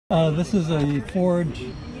This is a Ford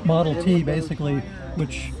Model T, basically,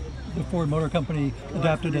 which the Ford Motor Company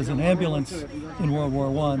adapted as an ambulance in World War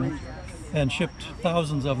I and shipped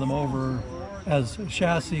thousands of them over as a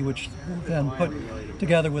chassis, which then put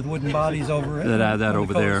together with wooden bodies over it. That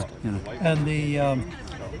over there. Yeah. And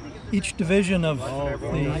each division of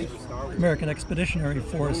the American Expeditionary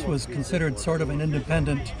Force was considered sort of an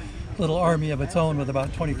independent little army of its own with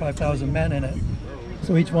about 25,000 men in it.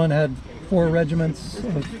 So each one had 4 regiments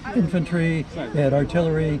of infantry, they had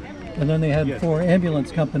artillery, and then they had 4 ambulance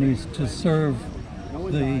companies to serve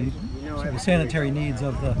the sort of sanitary needs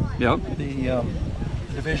of the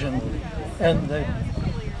division. And the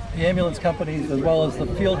ambulance companies, as well as the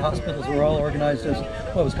field hospitals, were all organized as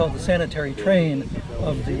what was called the sanitary train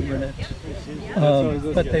of the unit.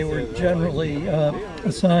 But they were generally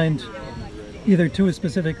assigned either to a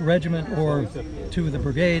specific regiment or to the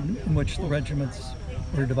brigade in which the regiments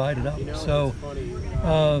were divided up. So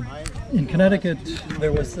in Connecticut,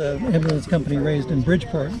 there was an ambulance company raised in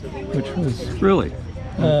Bridgeport, which was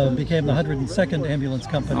became the 102nd Ambulance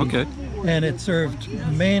Company. Okay. And it served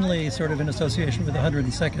mainly sort of in association with the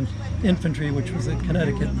 102nd Infantry, which was a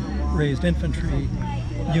Connecticut raised infantry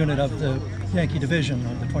unit of the Yankee Division,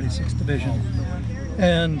 of the 26th Division.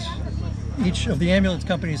 And each of the ambulance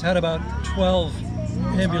companies had about 12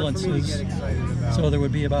 ambulances, so there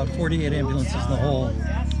would be about 48 ambulances in the whole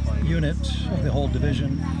unit of the whole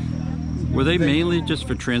division. Were they mainly just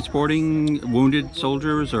for transporting wounded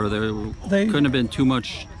soldiers, or there couldn't have been too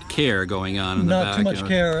much care going on in the back? Not too much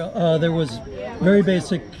care. There was very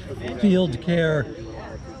basic field care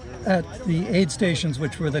at the aid stations,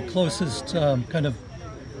 which were the closest kind of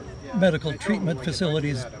medical treatment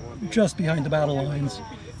facilities just behind the battle lines.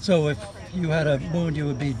 So if you had a wound, you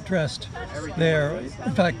would be dressed there.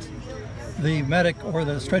 In fact, the medic or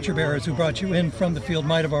the stretcher bearers who brought you in from the field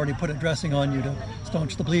might have already put a dressing on you to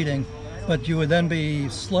staunch the bleeding, but you would then be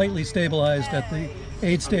slightly stabilized at the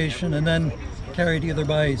aid station and then carried either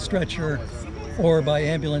by stretcher or by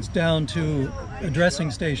ambulance down to a dressing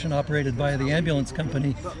station operated by the ambulance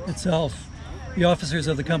company itself. The officers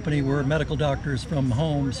of the company were medical doctors from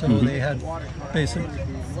home, so they had basic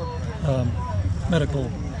medical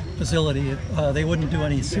facility. They wouldn't do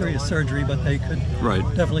any serious surgery, but they could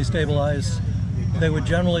definitely stabilize. They would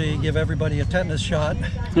generally give everybody a tetanus shot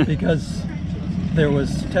because there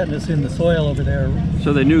was tetanus in the soil over there.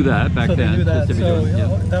 So they knew that back then. They knew that. So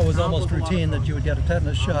that was almost routine that you would get a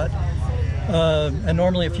tetanus shot. And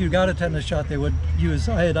normally if you got a tetanus shot, they would use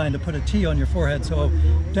iodine to put a T on your forehead, so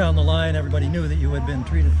down the line everybody knew that you had been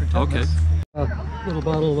treated for tetanus. Okay. A little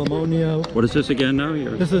bottle of ammonia. What is this again now?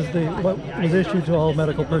 This is what was issued to all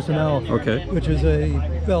medical personnel, which is a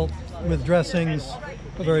belt with dressings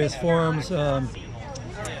of various forms. I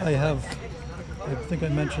think I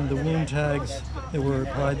mentioned the wound tags that were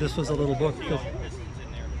applied. This was a little book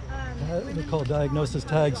that we call diagnosis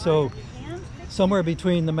tags. So somewhere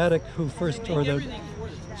between the medic who first, or the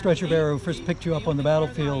stretcher bearer who first picked you up on the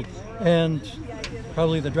battlefield, and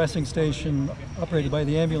probably the dressing station operated by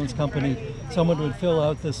the ambulance company, someone would fill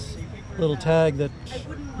out this little tag that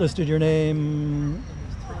listed your name,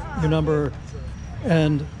 your number,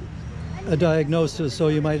 and a diagnosis. So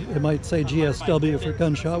it might say GSW for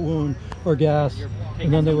gunshot wound or gas,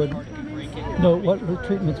 and then they would note what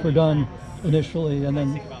treatments were done initially, and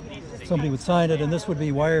then somebody would sign it, and this would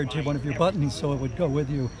be wired to one of your buttons so it would go with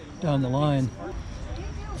you down the line.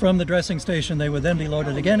 From the dressing station, they would then be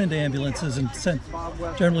loaded again into ambulances and sent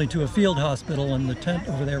generally to a field hospital, and the tent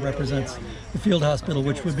over there represents the field hospital,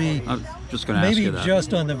 which would be maybe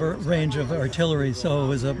just on the range of artillery, so it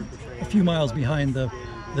was a few miles behind the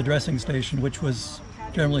dressing station, which was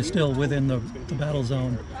generally still within the battle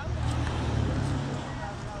zone.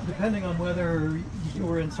 Depending on whether you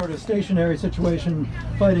were in sort of stationary situation,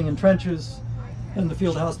 fighting in trenches, and the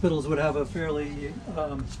field hospitals would have a fairly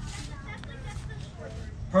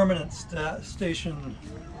permanent station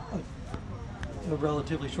a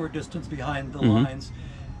relatively short distance behind the lines.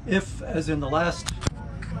 If, as in the last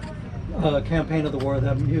campaign of the war,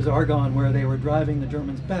 the Meuse Argonne, where they were driving the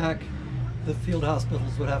Germans back, the field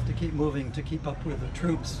hospitals would have to keep moving to keep up with the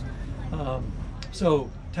troops. So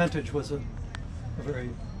tentage was a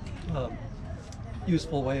very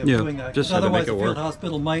useful way of doing that. Just otherwise, the field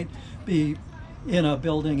hospital might be in a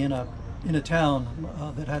building in a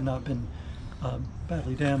town that had not been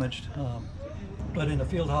badly damaged. But in a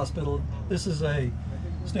field hospital, this is a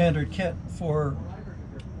standard kit for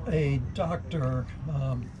a doctor,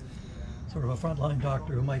 sort of a frontline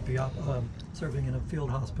doctor who might be serving in a field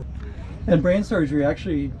hospital. And brain surgery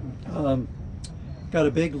actually got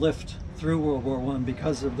a big lift through World War I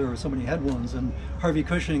because there were so many head wounds, and Harvey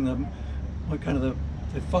Cushing, the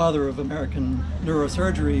the father of American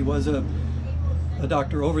neurosurgery was a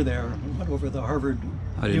doctor over there, went over the Harvard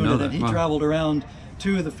unit, and he traveled around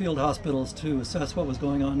to the field hospitals to assess what was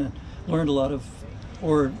going on and learned a lot of,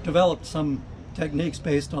 or developed some techniques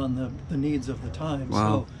based on the needs of the time.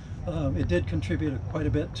 Wow. So it did contribute quite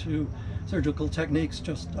a bit to surgical techniques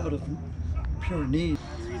just out of pure need.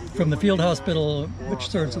 From the field hospital, which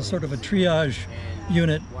serves as sort of a triage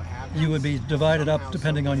unit, you would be divided up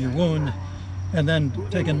depending on your wound and then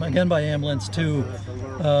taken again by ambulance to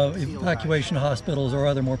evacuation hospitals or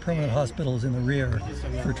other more permanent hospitals in the rear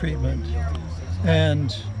for treatment.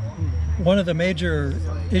 And one of the major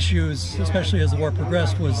issues, especially as the war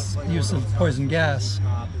progressed, was the use of poison gas.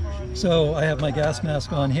 So I have my gas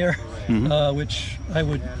mask on here, which I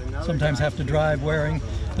would sometimes have to drive wearing.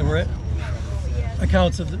 There were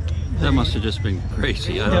accounts of that must have just been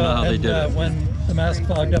crazy. I don't know how they did it. When the mask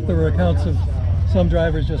clogged up, there were accounts of some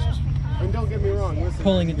drivers just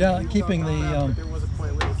pulling it down, keeping the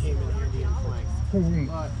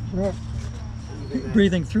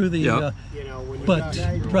breathing through the but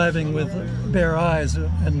driving with bare eyes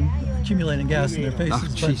and accumulating gas in their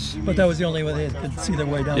faces. But that was the only way they could see their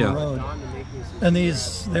way down the road. And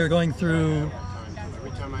they're going through,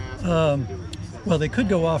 well, they could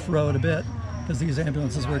go off-road a bit because these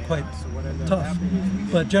ambulances were quite tough.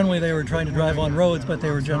 But generally they were trying to drive on roads, but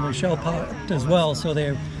they were generally shell-pocked as well, so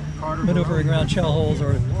they were maneuvering around shell holes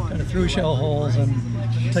or kind of through shell holes and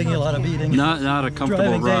taking a lot of beating. Not a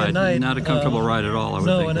comfortable ride. Not a comfortable ride at all, I would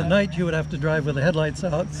think. No, and at night you would have to drive with the headlights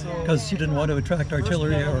out because you didn't want to attract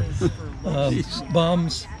artillery or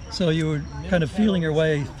bombs. So you were kind of feeling your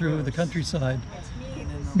way through the countryside.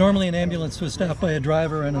 Normally an ambulance was staffed by a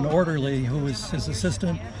driver and an orderly who was his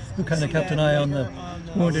assistant, who kind of kept an eye on the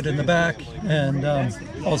wounded in the back and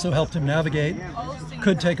also helped him navigate.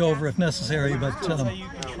 Could take over if necessary, but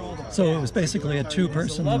so it was basically a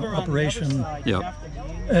two-person operation. Yep.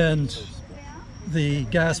 And the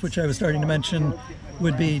gas, which I was starting to mention,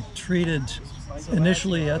 would be treated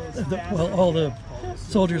initially well, all the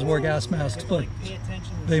soldiers wore gas masks, but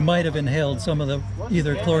they might have inhaled some of the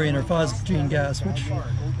either chlorine or phosgene gas, which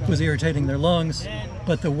was irritating their lungs.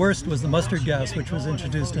 But the worst was the mustard gas, which was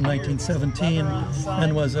introduced in 1917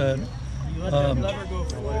 and was they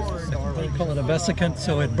call it a vesicant,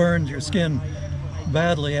 so it burned your skin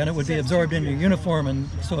badly, and it would be absorbed in your uniform, and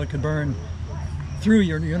so it could burn through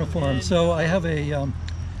your uniform. So I have a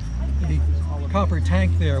copper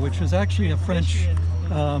tank there, which was actually a French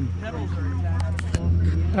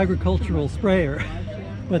agricultural sprayer,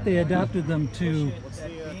 but they adapted them to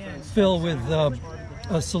fill with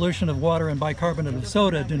a solution of water and bicarbonate of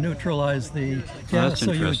soda to neutralize the gas.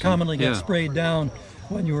 So you would commonly get sprayed down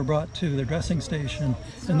when you were brought to the dressing station,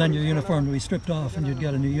 and then your uniform would be stripped off and you'd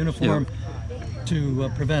get a new uniform to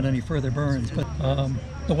prevent any further burns. But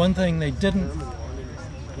the one thing they didn't,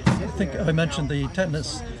 I think I mentioned the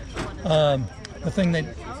tetanus, the thing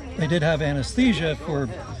they did have anesthesia for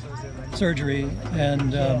surgery,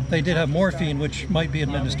 and they did have morphine, which might be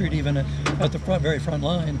administered even at the very front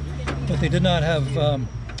line, but they did not have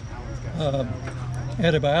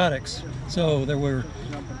antibiotics. So there were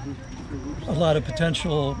a lot of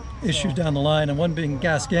potential issues down the line, and one being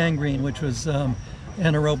gas gangrene, which was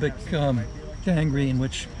anaerobic gangrene,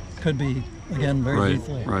 which could be, again, very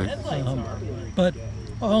lethal. But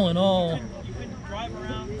all in all,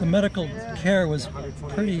 the medical care was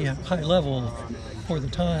pretty high level for the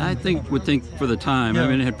time. I would think for the time. I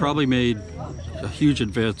mean, it had probably made a huge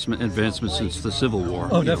advancement since the Civil War.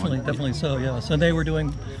 Oh, definitely so, yes. And they were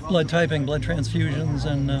doing blood typing, blood transfusions,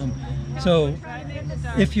 and so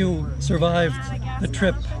if you survived the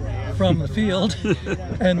trip from the field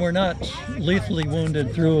and were not lethally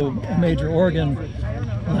wounded through a major organ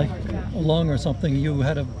like a lung or something, you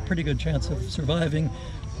had a pretty good chance of surviving.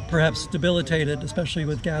 Perhaps debilitated, especially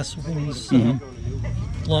with gas wounds.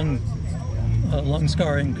 Lung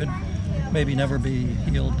scarring could maybe never be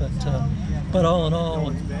healed, but all in all,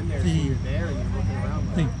 the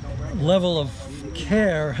level of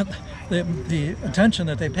care, the attention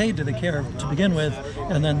that they paid to the care to begin with,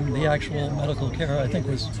 and then the actual medical care, I think,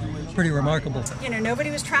 was pretty remarkable. You know, nobody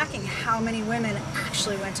was tracking how many women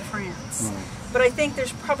actually went to France, but I think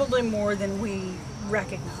there's probably more than we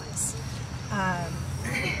recognize.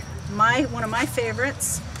 One of my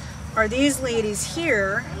favorites are these ladies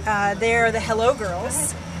here. They're the Hello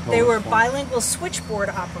Girls. They were bilingual switchboard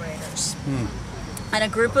operators. And a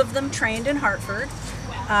group of them trained in Hartford.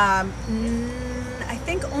 I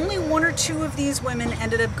think only one or two of these women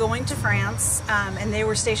ended up going to France, and they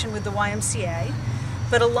were stationed with the YMCA.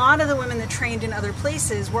 But a lot of the women that trained in other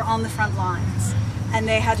places were on the front lines. and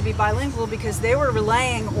they had to be bilingual because they were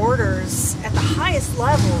relaying orders at the highest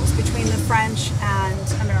levels between the French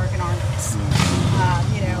and American armies.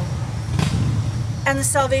 You know, and the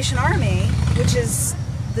Salvation Army, which is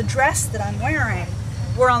the dress that I'm wearing,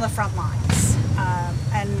 were on the front lines.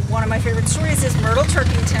 And one of my favorite stories is Myrtle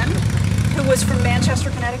Turkington, who was from Manchester,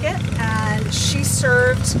 Connecticut, and she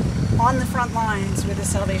served on the front lines with the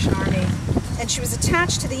Salvation Army. And she was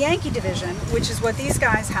attached to the Yankee Division, which is what these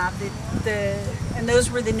guys have, and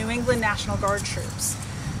those were the New England National Guard troops.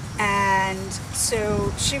 And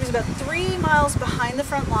so she was about 3 miles behind the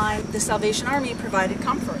front line. The Salvation Army provided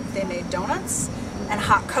comfort. They made donuts and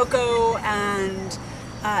hot cocoa, and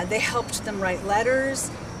they helped them write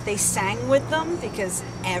letters. They sang with them because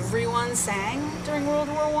everyone sang during World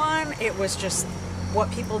War I. It was just what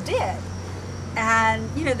people did. And,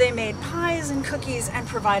 you know, they made pies and cookies and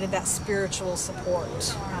provided that spiritual support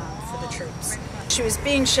for the troops. She was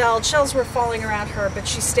being shelled, shells were falling around her, but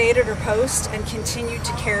she stayed at her post and continued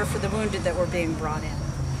to care for the wounded that were being brought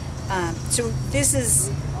in. So this is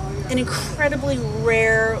an incredibly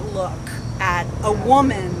rare look at a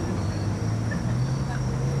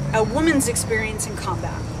woman's experience in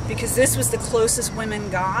combat, because this was the closest women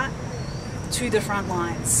got to the front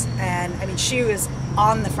lines. And I mean, she was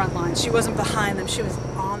on the front lines. She wasn't behind them, she was